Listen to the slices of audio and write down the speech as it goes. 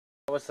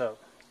What's up?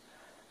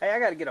 Hey, I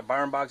got to get a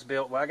burn box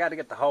built. Well, I got to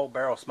get the whole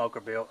barrel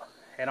smoker built,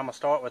 and I'm gonna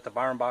start with the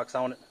burn box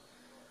on it.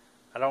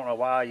 I don't know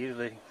why I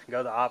usually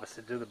go the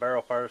opposite, do the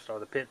barrel first or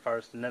the pit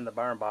first and then the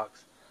burn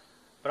box.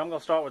 But I'm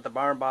gonna start with the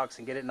burn box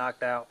and get it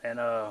knocked out, and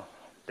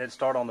then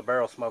start on the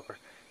barrel smoker.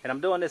 And I'm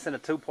doing this in a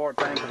two-part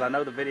thing because I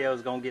know the video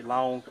is gonna get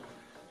long,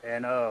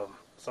 and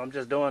so I'm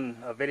just doing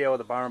a video of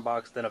the burn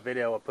box, then a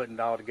video of putting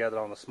it all together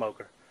on the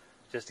smoker,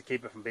 just to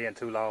keep it from being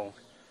too long.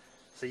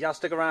 So y'all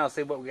stick around and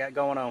see what we got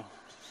going on.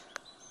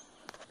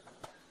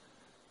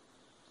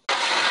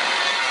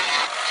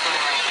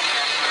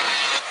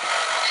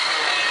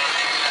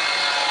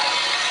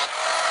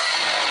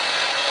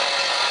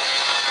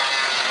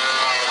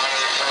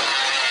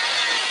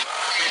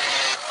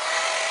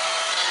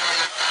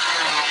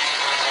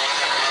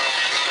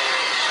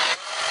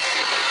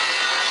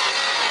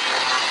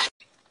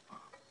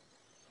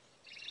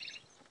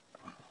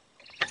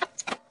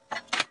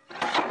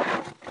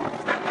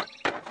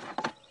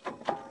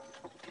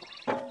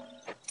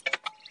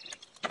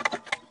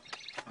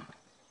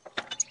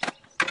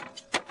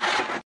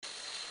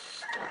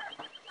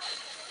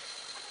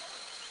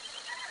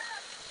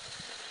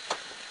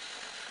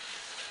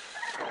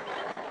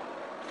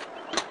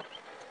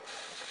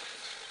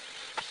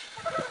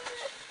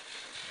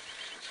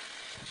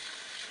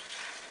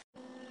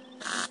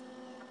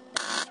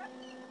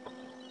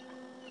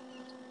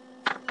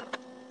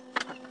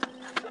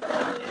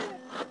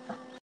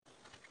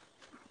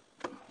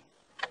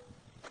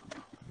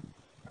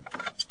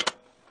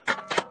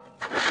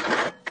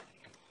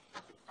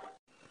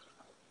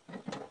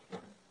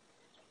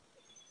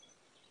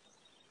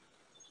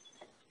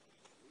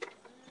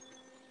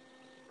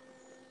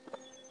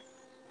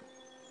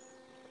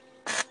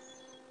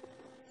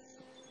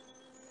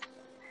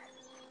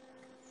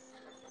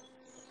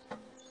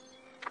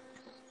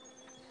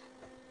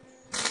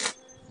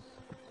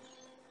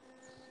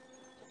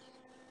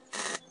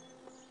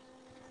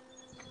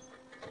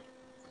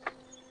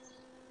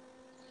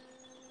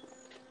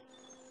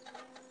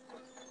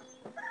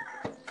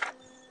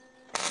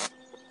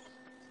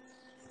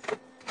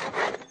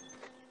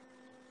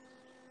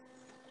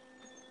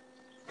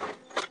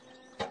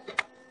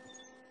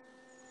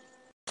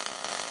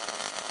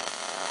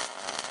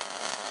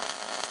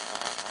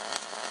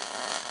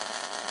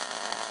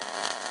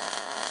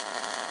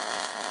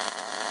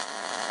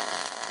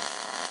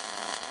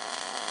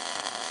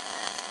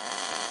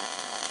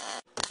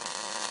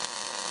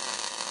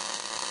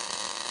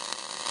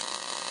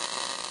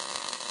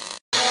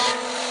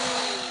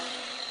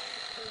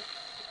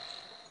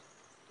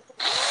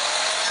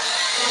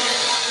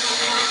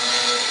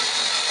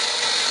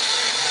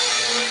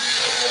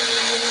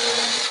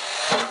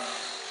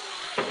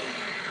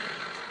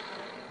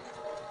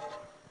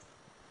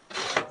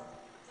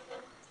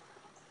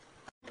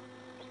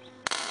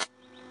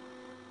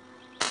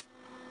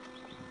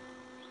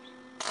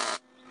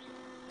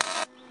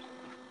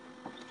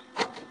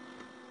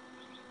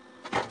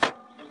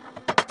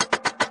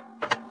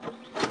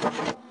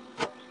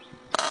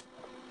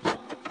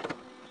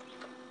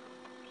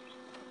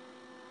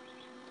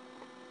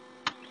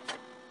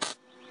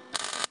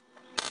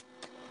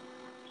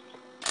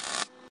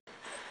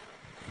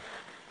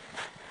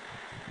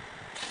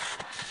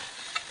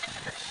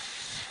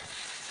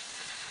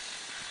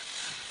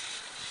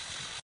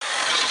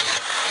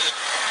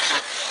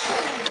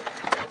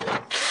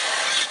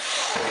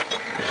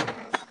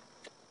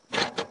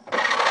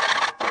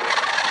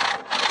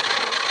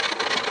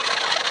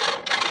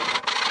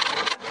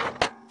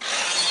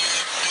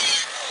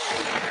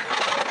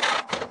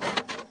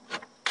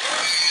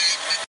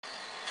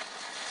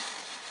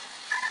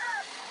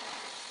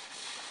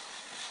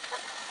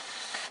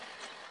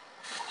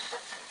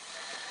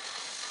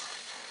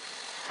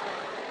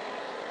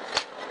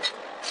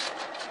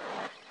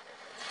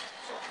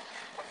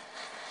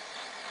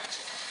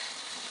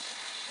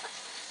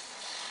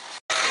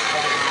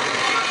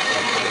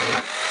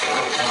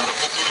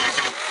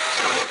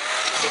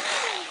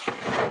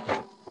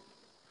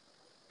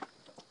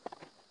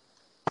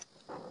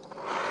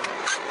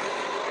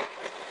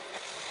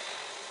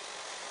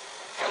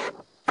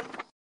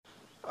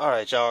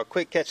 Alright y'all,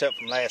 quick catch up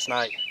from last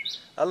night.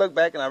 I looked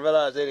back and I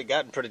realized it had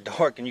gotten pretty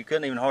dark and you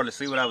couldn't even hardly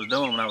see what I was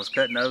doing when I was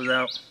cutting those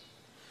out.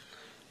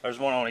 There's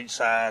one on each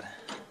side.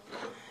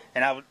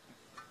 And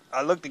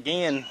I looked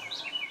again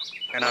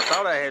and I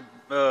thought I had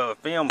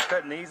filmed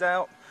cutting these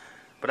out,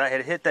 but I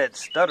had hit that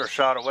stutter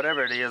shot or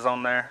whatever it is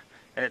on there,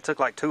 and it took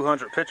like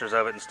 200 pictures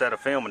of it instead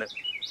of filming it.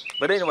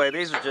 But anyway,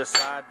 these are just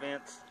side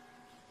vents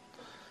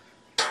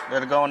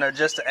that'll go in there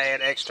just to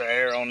add extra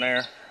air on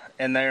there,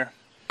 in there.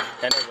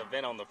 And there's a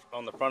vent on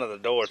the front of the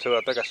door too.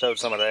 I think I showed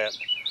some of that.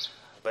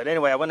 But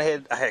anyway, I went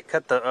ahead. I had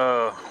cut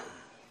the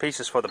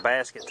pieces for the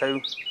basket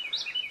too.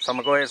 So I'm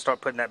gonna go ahead and start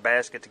putting that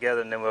basket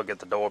together, and then we'll get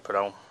the door put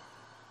on.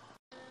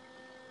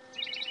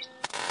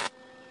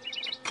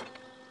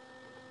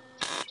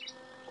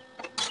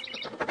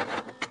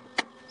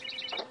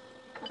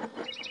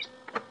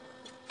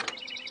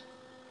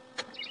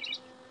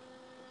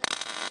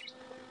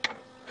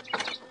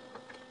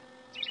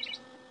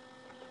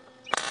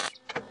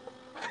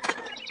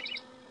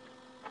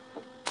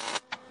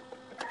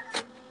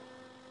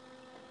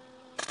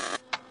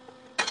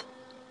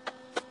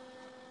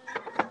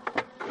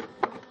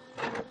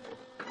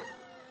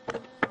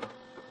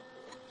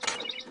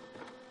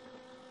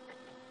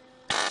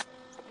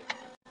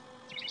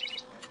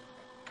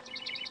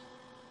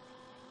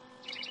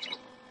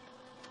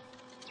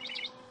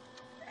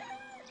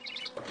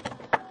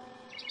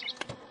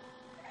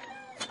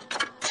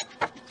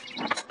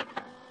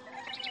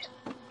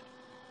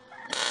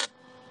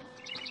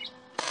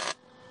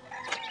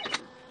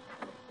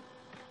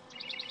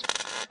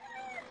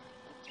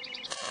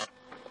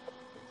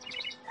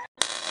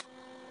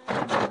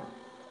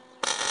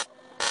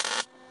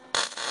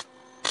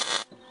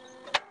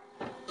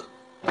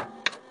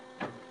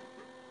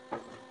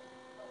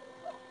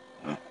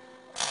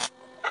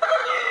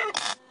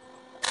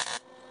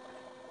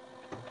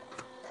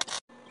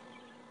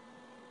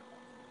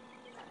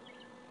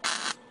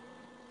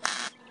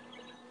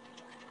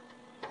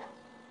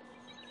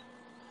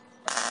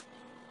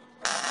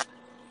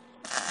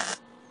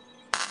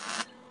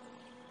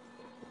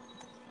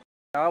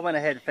 I went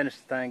ahead and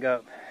finished the thing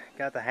up.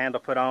 Got the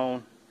handle put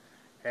on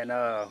and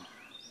the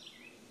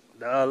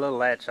little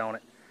latch on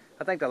it.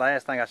 I think the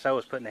last thing I showed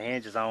was putting the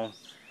hinges on.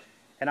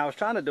 And I was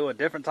trying to do a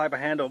different type of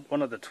handle,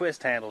 one of the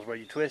twist handles where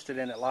you twist it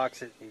and it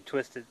locks it, you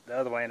twist it the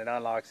other way and it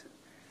unlocks it.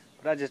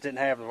 But I just didn't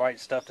have the right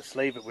stuff to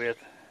sleeve it with,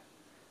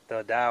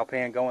 the dowel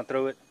pin going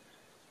through it,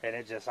 and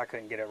I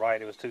couldn't get it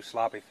right. It was too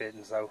sloppy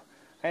fitting, so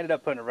I ended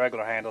up putting a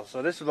regular handle.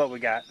 So this is what we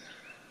got.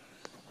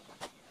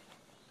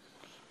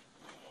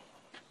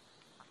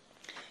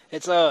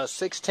 It's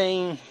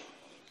 16,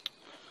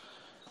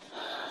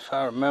 if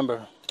I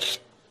remember,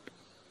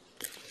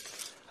 I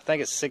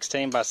think it's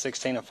 16 by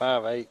 16 and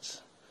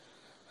 5/8.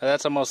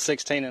 That's almost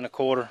 16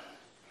 1/4.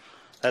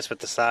 That's with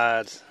the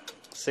sides.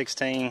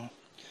 16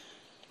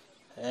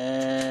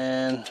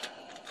 and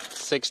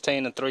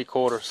 16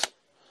 3/4.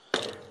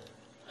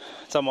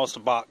 It's almost a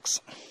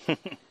box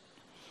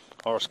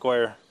or a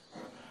square.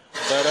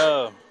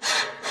 But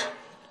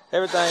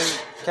everything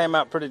came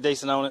out pretty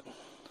decent on it.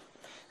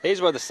 These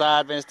were the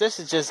side vents. This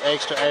is just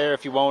extra air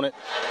if you want it.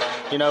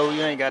 You know,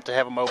 you ain't got to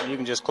have them open. You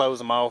can just close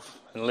them off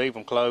and leave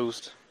them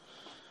closed.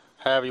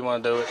 However you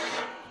want to do it.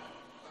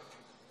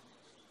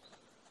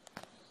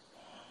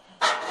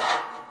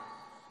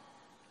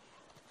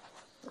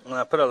 And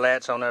I put a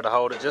latch on there to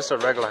hold it, just a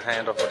regular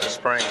handle with a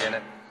spring in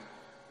it.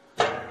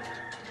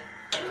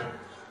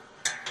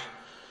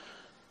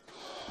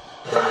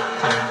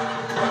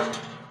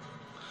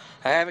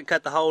 I haven't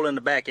cut the hole in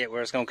the back yet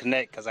where it's going to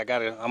connect, because I'm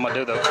going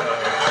to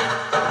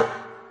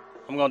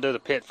do the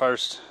pit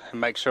first and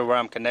make sure where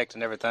I'm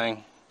connecting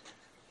everything.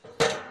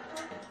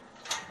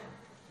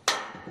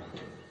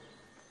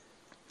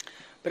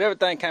 But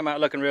everything came out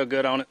looking real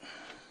good on it.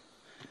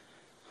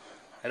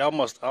 I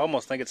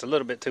almost think it's a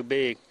little bit too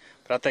big,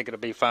 but I think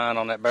it'll be fine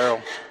on that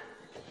barrel.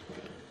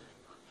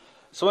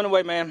 So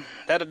anyway, man,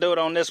 that'll do it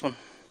on this one.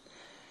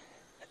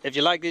 If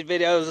you like these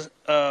videos,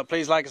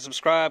 please like and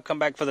subscribe. Come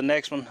back for the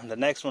next one. The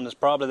next one is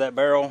probably that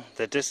barrel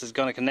that this is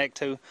going to connect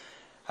to.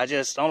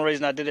 The only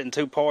reason I did it in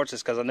 2 parts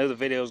is because I knew the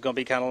video was going to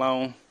be kind of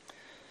long.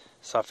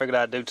 So I figured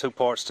I'd do 2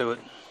 parts to it.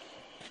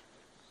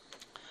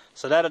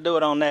 So that'll do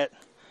it on that.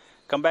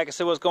 Come back and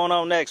see what's going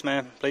on next,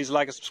 man. Please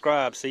like and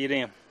subscribe. See you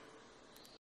then.